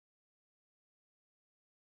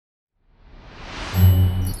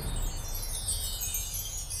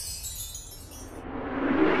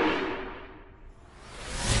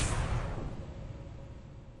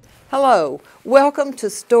Hello, welcome to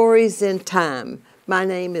Stories in Time. My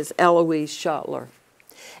name is Ellouise Schoettler.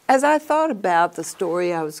 As I thought about the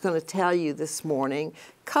story I was going to tell you this morning,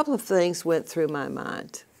 a couple of things went through my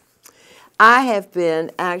mind. I have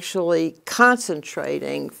been actually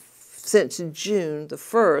concentrating since June the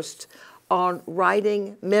 1st on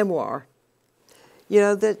writing memoir. You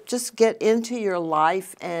know, that just get into your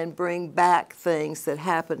life and bring back things that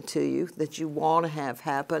happen to you that you want to have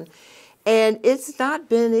happen. And it's not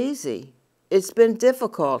been easy. It's been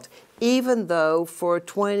difficult, even though for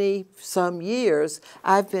 20-some years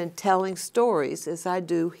I've been telling stories, as I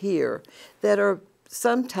do here, that are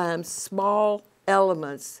sometimes small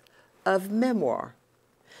elements of memoir,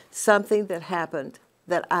 something that happened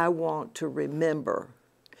that I want to remember.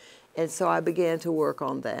 And so I began to work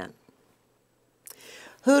on that.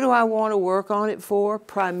 Who do I want to work on it for?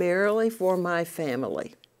 Primarily for my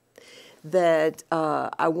family. That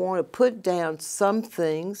I want to put down some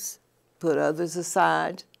things, put others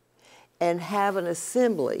aside, and have an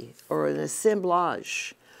assembly or an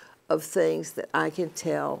assemblage of things that I can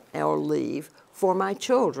tell or leave for my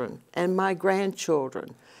children and my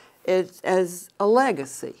grandchildren. It's as a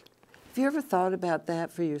legacy. Have you ever thought about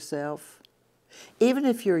that for yourself? Even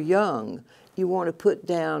if you're young, you want to put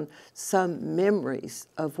down some memories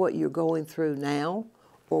of what you're going through now,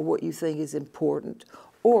 or what you think is important,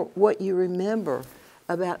 or what you remember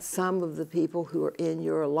about some of the people who are in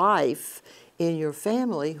your life, in your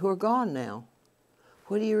family, who are gone now.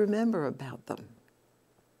 What do you remember about them?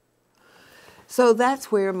 So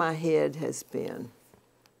that's where my head has been.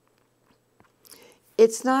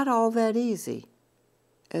 It's not all that easy,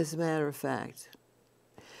 as a matter of fact.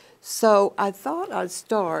 So I thought I'd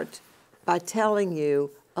start by telling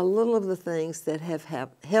you a little of the things that have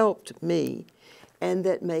helped me and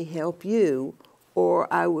that may help you,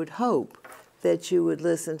 or I would hope that you would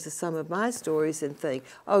listen to some of my stories and think,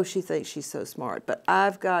 oh, she thinks she's so smart. But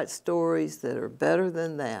I've got stories that are better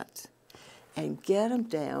than that. And get them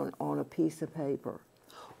down on a piece of paper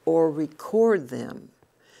or record them.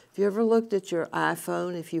 Have you ever looked at your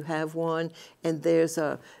iPhone, if you have one, and there's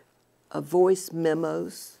a voice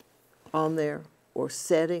memos on there or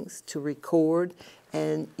settings to record,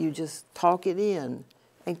 and you just talk it in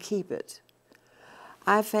and keep it?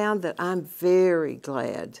 I found that I'm very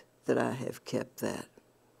glad that I have kept that.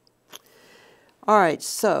 All right,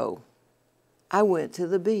 so I went to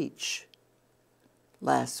the beach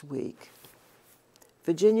last week,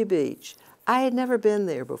 Virginia Beach. I had never been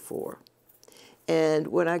there before. And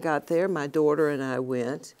when I got there, my daughter and I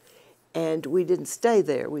went, and we didn't stay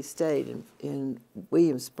there. We stayed in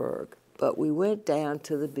Williamsburg, but we went down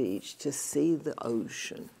to the beach to see the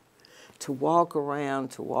ocean, to walk around,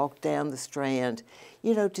 to walk down the Strand,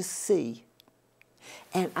 you know, to see.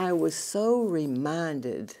 And I was so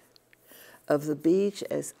reminded of the beach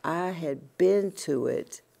as I had been to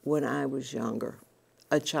it when I was younger,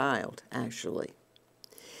 a child, actually.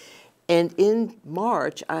 And in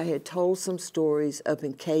March, I had told some stories up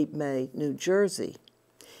in Cape May, New Jersey,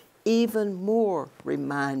 even more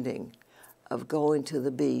reminding of going to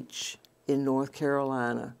the beach in North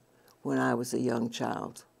Carolina when I was a young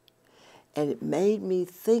child. And it made me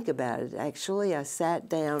think about it. Actually, I sat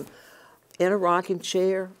down in a rocking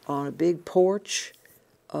chair on a big porch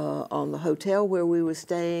on the hotel where we were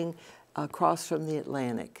staying across from the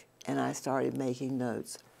Atlantic, and I started making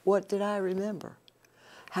notes. What did I remember?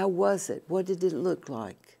 How was it? What did it look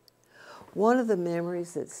like? One of the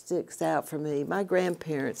memories that sticks out for me, my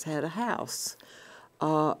grandparents had a house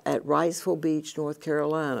at Wrightsville Beach, North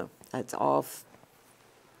Carolina. That's off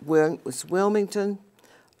Wilmington,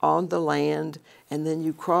 on the land, and then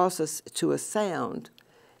you cross to a sound,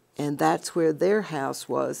 and that's where their house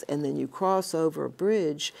was, and then you cross over a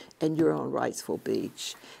bridge, and you're on Wrightsville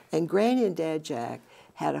Beach. And Granny and Dad Jack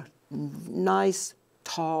had a nice,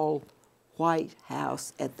 tall, white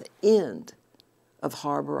house at the end of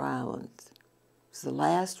Harbor Island. It was the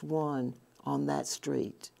last one on that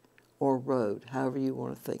street, or road, however you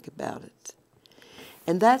want to think about it.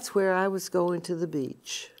 And that's where I was going to the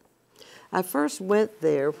beach. I first went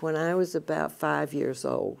there when I was about 5 years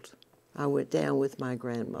old. I went down with my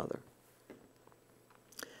grandmother.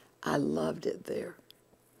 I loved it there.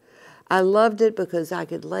 I loved it because I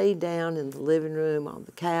could lay down in the living room on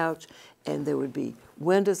the couch, and there would be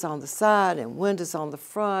windows on the side and windows on the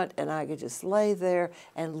front, and I could just lay there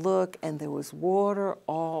and look, and there was water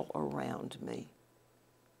all around me.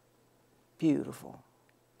 Beautiful.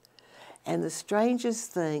 And the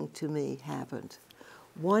strangest thing to me happened.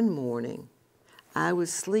 One morning, I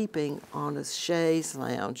was sleeping on a chaise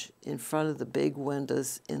lounge in front of the big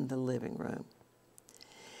windows in the living room.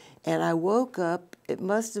 And I woke up, it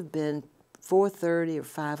must have been 4:30 or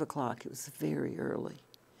 5 o'clock. It was very early.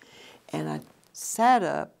 And I sat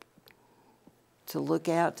up to look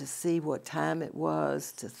out to see what time it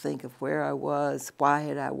was, to think of where I was, why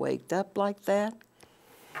had I waked up like that.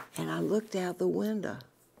 And I looked out the window,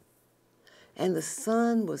 and the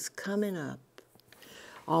sun was coming up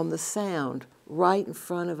on the sound right in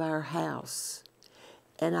front of our house.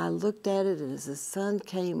 And I looked at it, and as the sun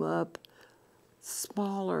came up,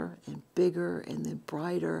 smaller and bigger and then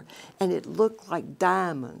brighter, and it looked like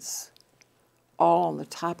diamonds all on the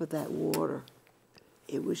top of that water.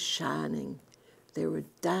 It was shining. There were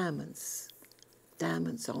diamonds,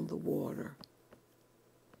 diamonds on the water.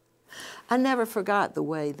 I never forgot the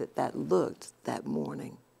way that that looked that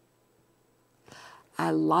morning.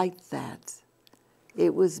 I liked that.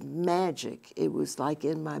 It was magic. It was like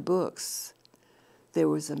in my books. There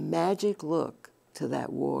was a magic look to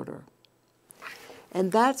that water.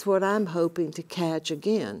 And that's what I'm hoping to catch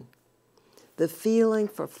again. The feeling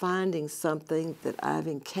for finding something that I've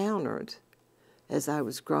encountered as I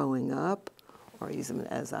was growing up, or even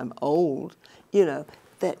as I'm old, you know,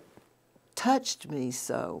 that touched me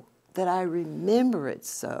so, that I remember it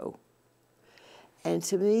so. And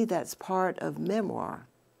to me, that's part of memoir.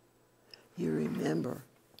 You remember.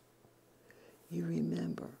 You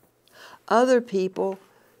remember. Other people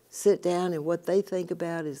sit down and what they think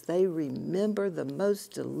about is they remember the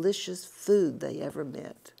most delicious food they ever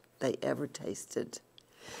met, they ever tasted.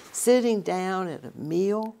 Sitting down at a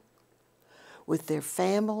meal with their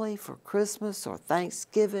family for Christmas or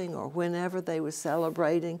Thanksgiving or whenever they were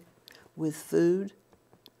celebrating with food,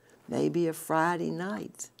 maybe a Friday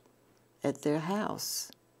night at their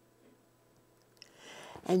house.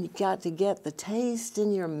 And you got to get the taste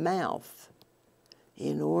in your mouth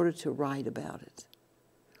in order to write about it,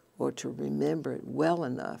 or to remember it well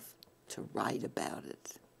enough to write about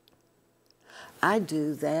it. I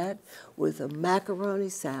do that with a macaroni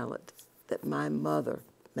salad that my mother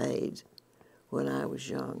made when I was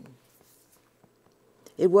young.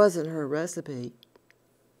 It wasn't her recipe.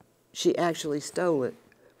 She actually stole it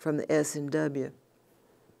from the S&W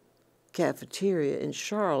cafeteria in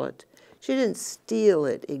Charlotte. She didn't steal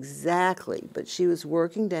it exactly, but she was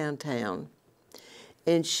working downtown,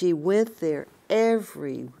 and she went there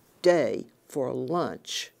every day for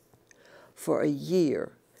lunch for a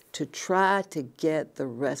year to try to get the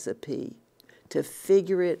recipe, to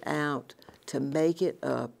figure it out, to make it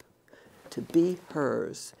up, to be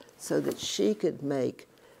hers, so that she could make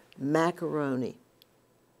macaroni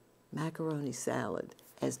salad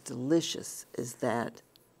as delicious as that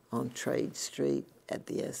on Trade Street at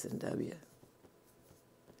the S&W.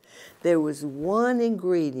 There was one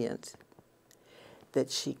ingredient that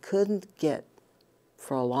she couldn't get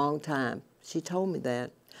for a long time. She told me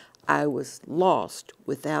that. I was lost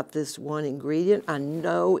without this one ingredient. I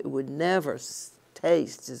know it would never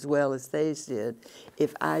taste as well as they did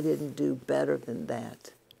if I didn't do better than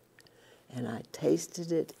that. And I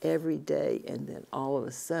tasted it every day, and then all of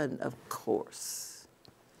a sudden, of course,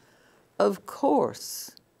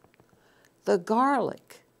 the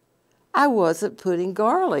garlic. I wasn't putting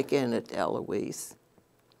garlic in it, Ellouise.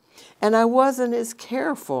 And I wasn't as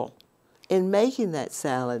careful in making that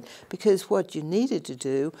salad, because what you needed to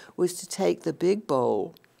do was to take the big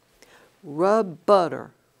bowl, rub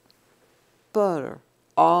butter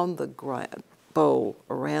on the bowl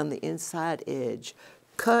around the inside edge,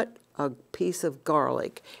 cut a piece of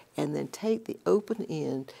garlic, and then take the open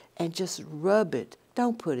end and just rub it.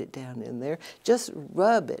 Don't put it down in there. Just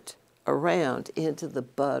rub it around into the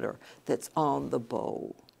butter that's on the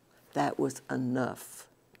bowl. That was enough.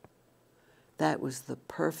 That was the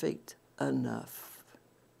perfect enough.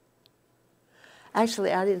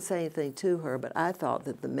 Actually, I didn't say anything to her, but I thought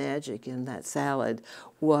that the magic in that salad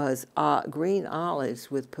was green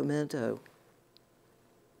olives with pimento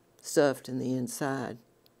stuffed in the inside,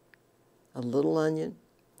 a little onion,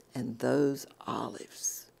 and those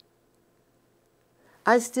olives.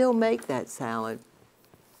 I still make that salad.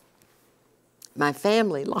 My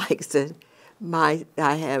family likes it. I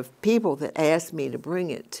have people that ask me to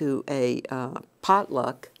bring it to a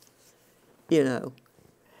potluck, you know,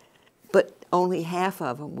 but only half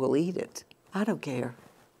of them will eat it. I don't care.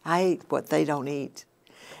 I eat what they don't eat.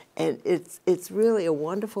 And it's really a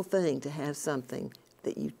wonderful thing to have something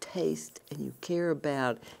that you taste and you care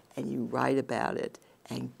about and you write about it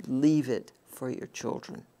and leave it for your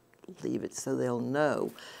children. Leave it so they'll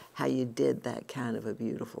know how you did that kind of a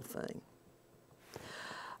beautiful thing.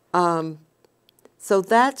 So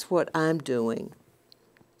that's what I'm doing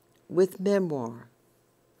with memoir,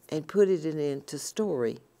 and putting it into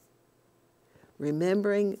story,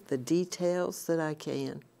 remembering the details that I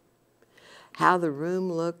can, how the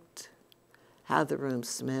room looked, how the room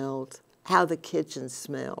smelled, how the kitchen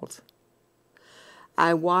smelled.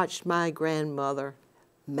 I watched my grandmother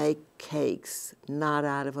make cakes, not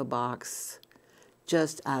out of a box,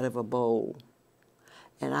 just out of a bowl.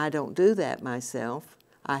 And I don't do that myself.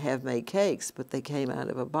 I have made cakes, but they came out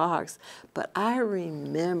of a box. But I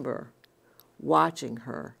remember watching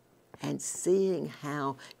her and seeing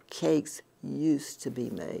how cakes used to be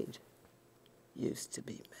made. Used to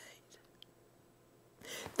be made.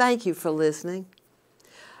 Thank you for listening.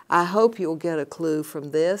 I hope you'll get a clue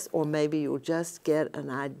from this, or maybe you'll just get an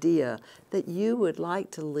idea that you would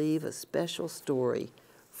like to leave a special story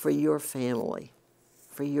for your family,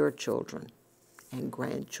 for your children and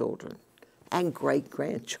grandchildren and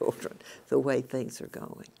great-grandchildren, the way things are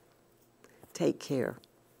going. Take care.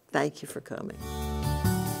 Thank you for coming.